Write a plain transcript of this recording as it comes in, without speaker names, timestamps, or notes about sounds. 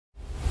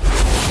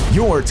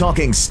You're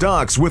talking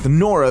stocks with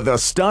Nora the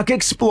Stock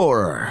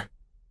Explorer.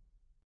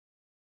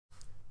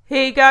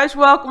 Hey guys,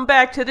 welcome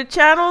back to the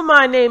channel.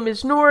 My name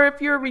is Nora.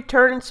 If you're a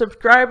returning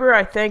subscriber,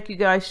 I thank you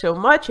guys so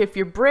much. If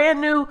you're brand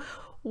new,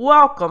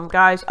 welcome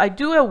guys. I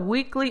do a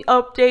weekly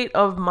update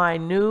of my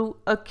new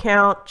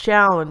account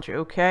challenge,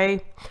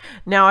 okay?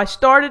 Now I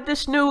started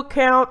this new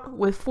account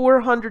with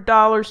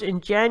 $400 in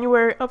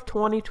January of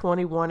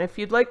 2021. If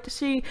you'd like to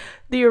see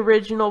the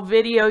original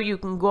video, you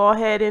can go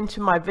ahead into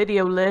my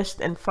video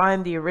list and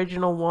find the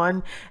original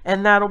one,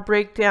 and that'll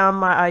break down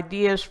my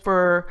ideas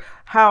for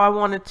how I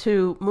wanted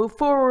to move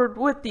forward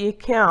with the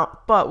account.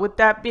 But with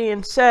that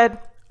being said,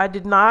 I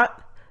did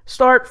not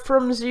start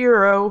from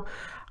zero.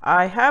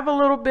 I have a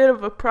little bit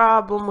of a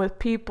problem with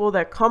people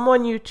that come on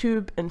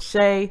YouTube and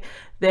say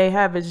they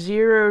have a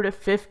 0 to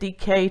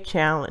 50K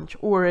challenge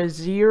or a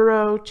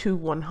 0 to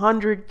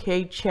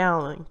 100K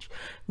challenge,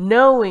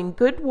 knowing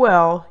good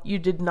well you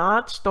did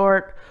not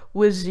start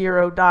with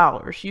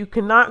 $0. You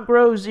cannot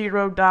grow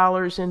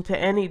 $0 into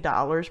any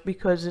dollars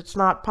because it's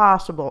not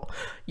possible.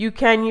 You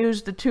can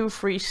use the 2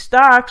 free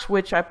stocks,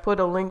 which I put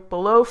a link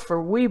below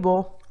for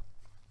Webull,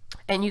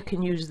 and you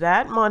can use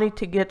that money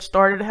to get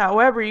started.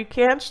 However, you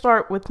can't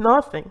start with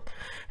nothing.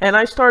 And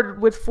I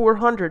started with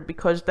 $400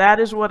 because that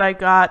is what I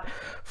got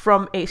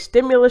from a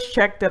stimulus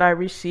check that I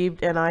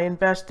received, and I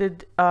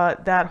invested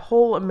that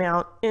whole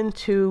amount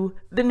into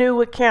the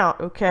new account,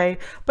 okay?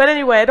 But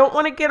anyway, I don't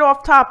want to get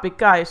off topic,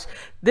 guys.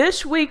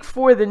 This week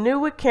for the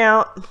new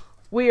account,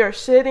 we are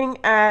sitting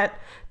at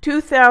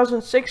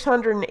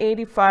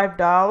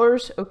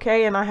 $2,685,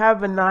 okay? And I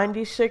have a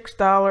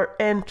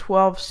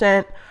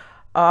 $96.12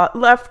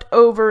 left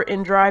over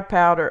in dry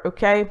powder,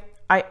 okay?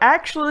 I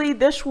actually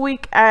this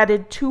week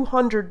added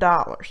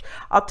 $200.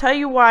 I'll tell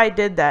you why I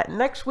did that.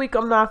 Next week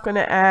I'm not going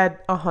to add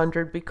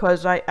 100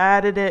 because I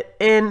added it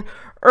in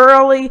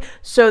early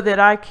so that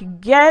I could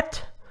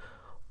get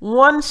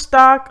one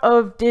stock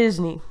of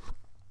Disney.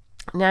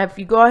 Now if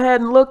you go ahead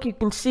and look, you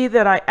can see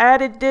that I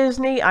added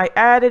Disney. I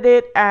added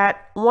it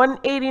at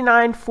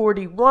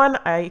 $189.41.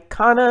 I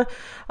kind of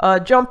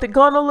jumped the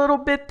gun a little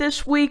bit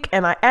this week,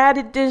 and I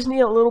added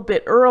Disney a little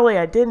bit early.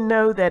 I didn't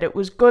know that it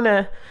was going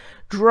to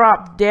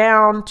drop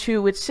down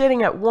to, it's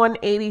sitting at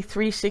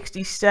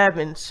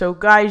 $183.67. So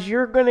guys,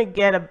 you're going to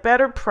get a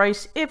better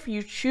price if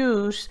you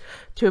choose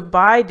to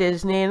buy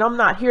Disney, and I'm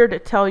not here to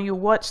tell you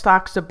what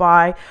stocks to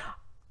buy.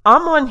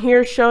 I'm on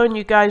here showing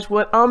you guys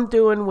what I'm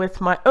doing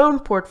with my own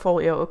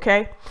portfolio,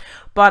 okay?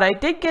 But I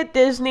did get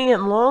Disney,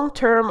 and long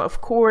term,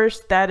 of course,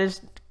 that is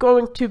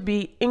going to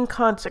be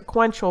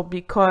inconsequential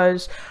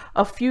because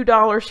a few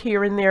dollars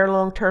here and there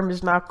long term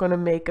is not going to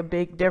make a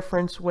big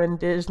difference when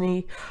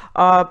Disney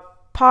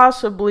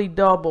possibly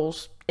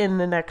doubles in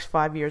the next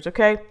 5 years,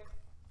 okay?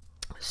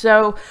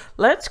 So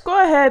let's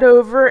go ahead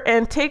over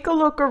and take a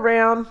look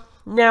around.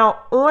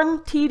 Now,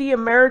 on TD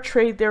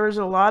Ameritrade, there is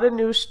a lot of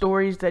news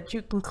stories that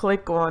you can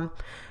click on,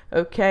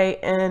 okay?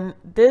 And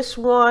this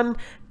one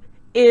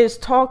is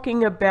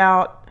talking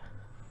about,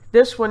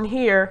 this one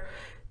here,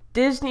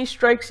 Disney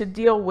strikes a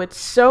deal with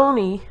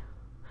Sony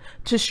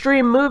to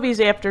stream movies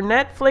after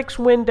Netflix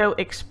window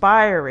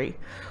expiry.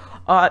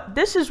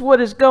 This is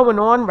what is going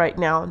on right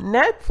now.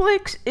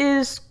 Netflix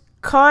is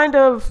kind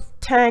of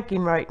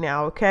tanking right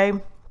now, okay?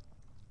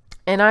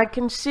 And I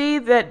can see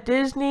that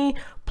Disney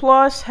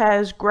Plus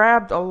has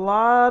grabbed a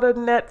lot of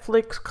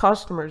Netflix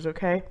customers,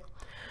 okay?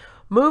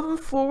 Moving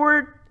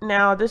forward,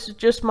 now this is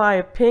just my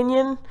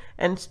opinion,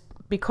 and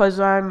because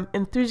I'm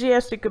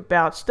enthusiastic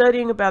about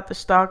studying about the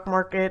stock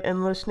market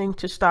and listening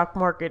to stock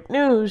market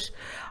news,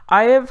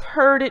 I have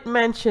heard it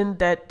mentioned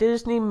that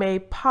Disney may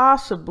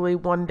possibly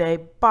one day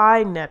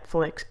buy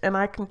Netflix, and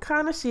I can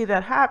kind of see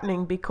that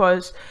happening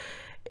because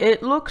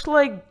it looks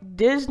like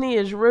Disney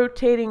is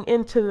rotating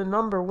into the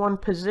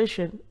 #1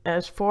 position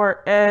as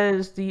far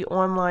as the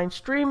online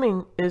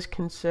streaming is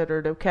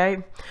considered,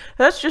 okay?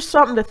 That's just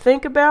something to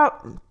think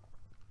about,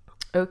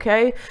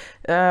 okay?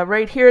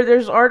 Right here,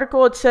 there's an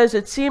article. It says,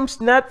 it seems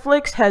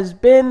Netflix has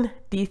been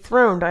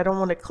dethroned. I don't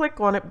want to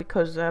click on it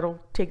because that'll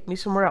take me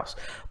somewhere else.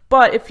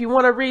 But if you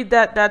want to read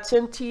that, that's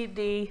in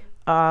TD.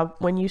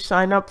 When you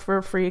sign up for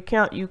a free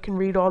account, you can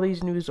read all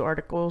these news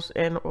articles,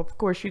 and of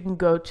course you can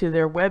go to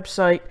their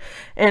website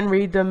and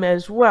read them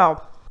as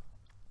well,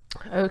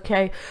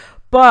 okay?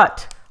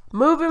 But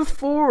moving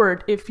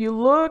forward, if you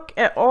look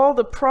at all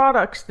the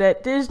products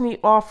that Disney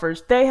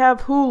offers, they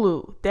have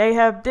Hulu, they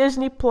have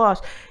Disney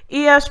Plus,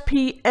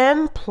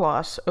 ESPN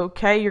Plus,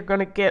 okay? You're going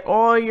to get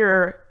all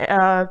your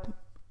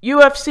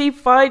UFC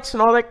fights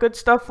and all that good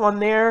stuff on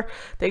there.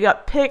 They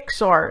got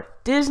Pixar.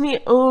 Disney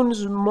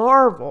owns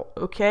Marvel,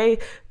 okay?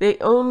 They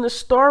own the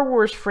Star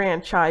Wars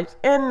franchise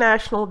and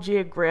National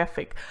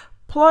Geographic.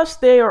 Plus,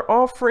 they are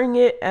offering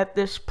it at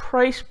this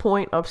price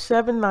point of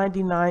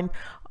 $7.99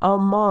 a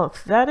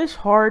month. That is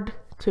hard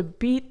to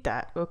beat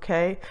that,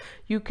 okay?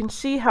 You can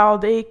see how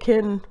they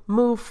can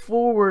move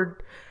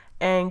forward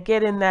and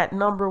get in that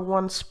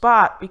 #1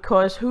 spot,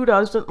 because who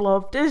doesn't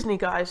love Disney,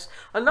 guys?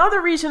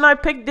 Another reason I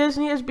picked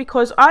Disney is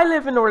because I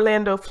live in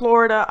Orlando,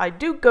 Florida. I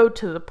do go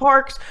to the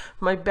parks.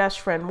 My best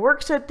friend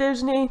works at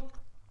Disney.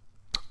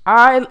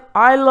 I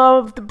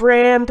love the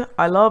brand.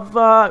 I love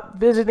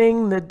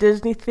visiting the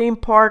Disney theme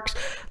parks.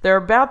 They're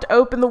about to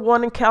open the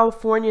one in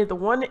California. The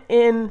one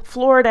in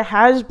Florida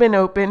has been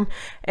open,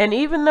 and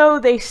even though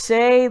they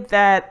say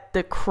that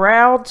the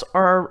crowds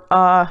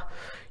are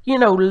you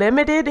know,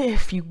 limited,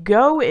 if you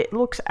go, it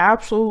looks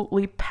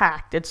absolutely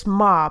packed. It's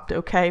mobbed,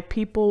 okay?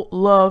 People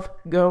love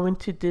going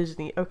to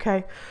Disney,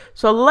 okay?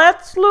 So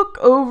let's look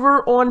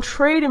over on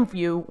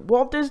TradingView.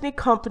 Walt Disney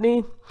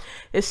Company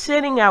is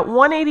sitting at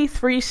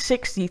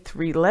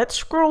 183.63. Let's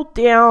scroll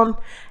down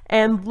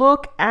and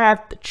look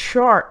at the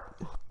chart.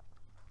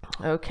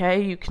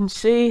 Okay, you can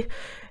see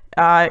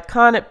it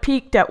kind of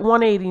peaked at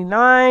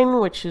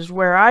 189, which is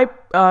where I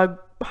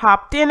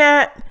hopped in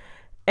at.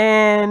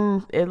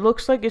 And it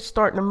looks like it's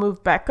starting to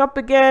move back up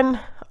again.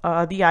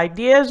 The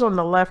ideas on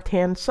the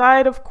left-hand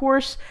side, of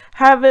course,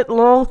 have it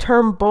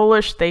long-term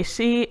bullish. They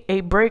see a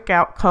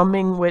breakout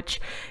coming,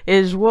 which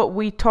is what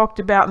we talked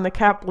about in the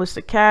Capitalist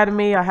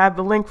Academy. I have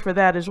the link for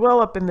that as well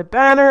up in the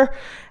banner.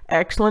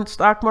 Excellent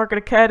Stock Market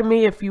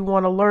Academy if you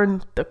want to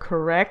learn the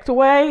correct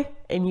way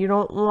and you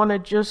don't want to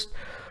just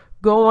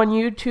go on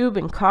YouTube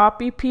and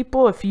copy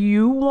people. If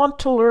you want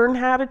to learn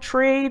how to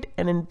trade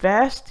and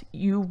invest,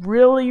 you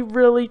really,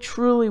 really,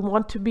 truly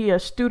want to be a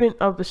student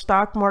of the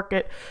stock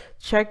market,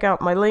 check out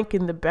my link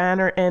in the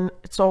banner, and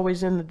it's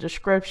always in the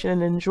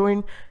description, and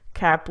join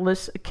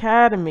Capitalist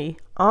Academy.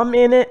 I'm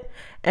in it,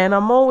 and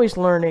I'm always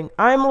learning.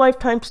 I'm a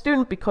lifetime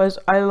student because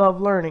I love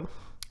learning.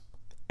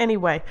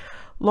 Anyway,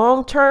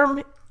 long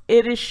term,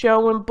 it is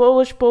showing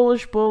bullish,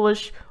 bullish,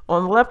 bullish.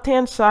 On the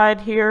left-hand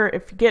side here,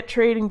 if you get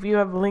TradingView, I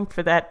have a link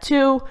for that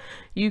too.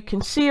 You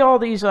can see all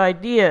these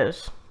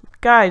ideas.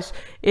 Guys,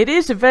 it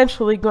is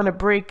eventually going to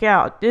break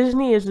out.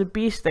 Disney is a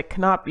beast that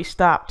cannot be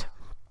stopped.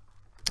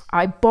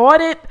 I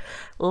bought it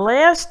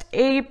last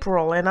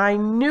April, and I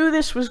knew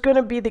this was going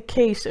to be the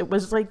case. It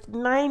was like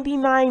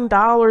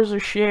 $99 a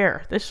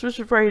share. This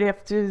was right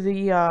after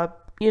the,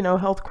 you know,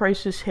 health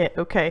crisis hit.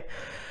 Okay.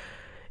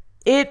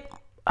 It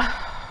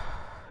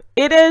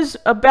has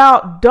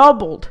about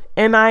doubled,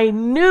 and I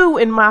knew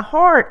in my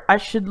heart I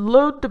should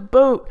load the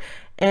boat,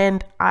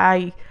 and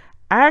I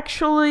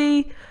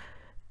actually,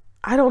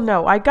 I don't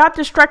know, I got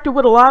distracted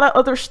with a lot of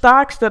other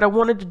stocks that I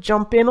wanted to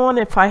jump in on.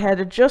 If I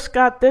had just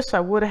got this, I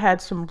would have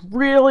had some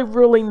really,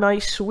 really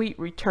nice, sweet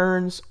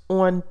returns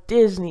on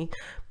Disney,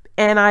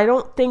 and I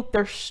don't think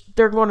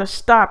they're going to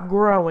stop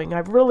growing. I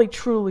really,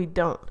 truly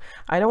don't.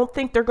 I don't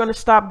think they're going to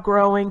stop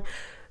growing.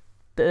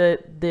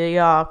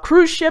 The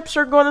cruise ships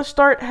are going to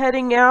start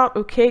heading out.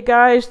 Okay,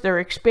 guys, they're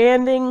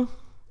expanding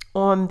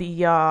on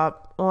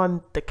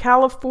the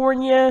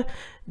California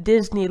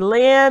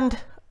Disneyland.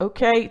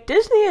 Okay,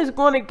 Disney is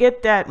going to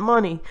get that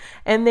money,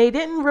 and they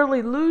didn't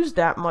really lose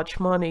that much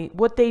money.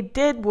 What they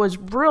did was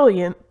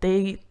brilliant.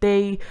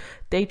 They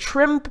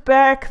trimmed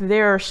back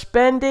their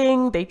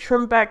spending. They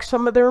trimmed back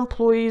some of their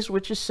employees,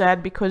 which is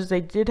sad because they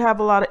did have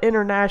a lot of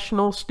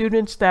international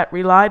students that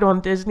relied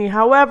on Disney.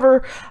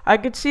 However, I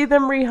could see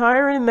them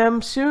rehiring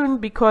them soon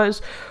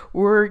because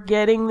we're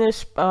getting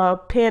this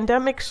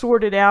pandemic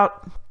sorted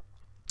out,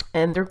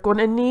 and they're going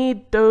to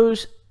need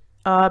those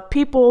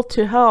people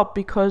to help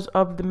because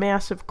of the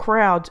massive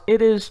crowds.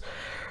 It is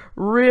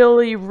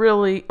really,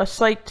 really a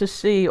sight to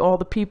see all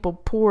the people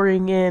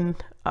pouring in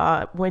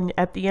when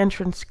at the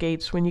entrance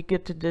gates when you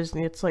get to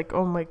Disney. It's like,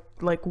 oh my,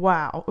 like,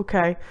 wow.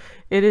 Okay,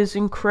 it is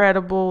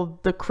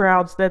incredible the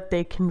crowds that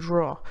they can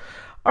draw.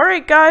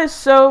 Alright guys,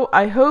 so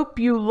I hope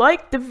you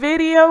liked the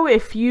video.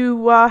 If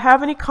you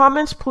have any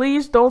comments,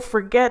 please don't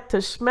forget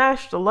to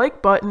smash the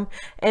like button,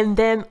 and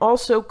then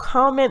also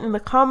comment in the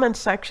comment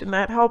section.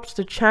 That helps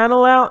the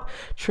channel out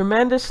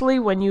tremendously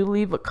when you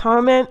leave a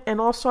comment.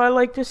 And also, I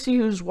like to see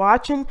who's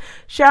watching.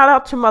 Shout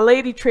out to my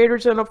lady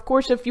traders, and of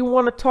course, if you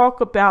want to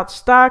talk about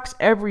stocks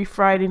every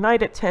Friday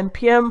night at 10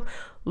 p.m.,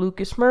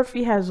 Lucas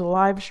Murphy has a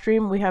live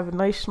stream. We have a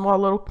nice small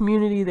little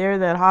community there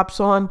that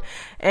hops on,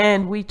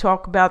 and we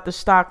talk about the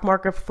stock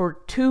market for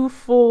 2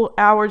 full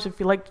hours. If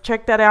you'd like to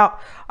check that out,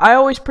 I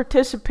always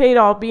participate.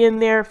 I'll be in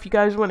there. If you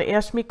guys want to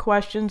ask me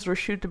questions or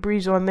shoot the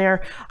breeze on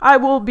there, I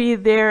will be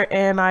there,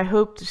 and I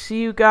hope to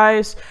see you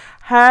guys.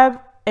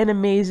 Have an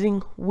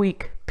amazing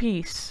week.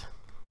 Peace.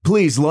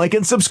 Please like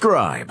and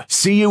subscribe.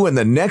 See you in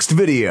the next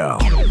video.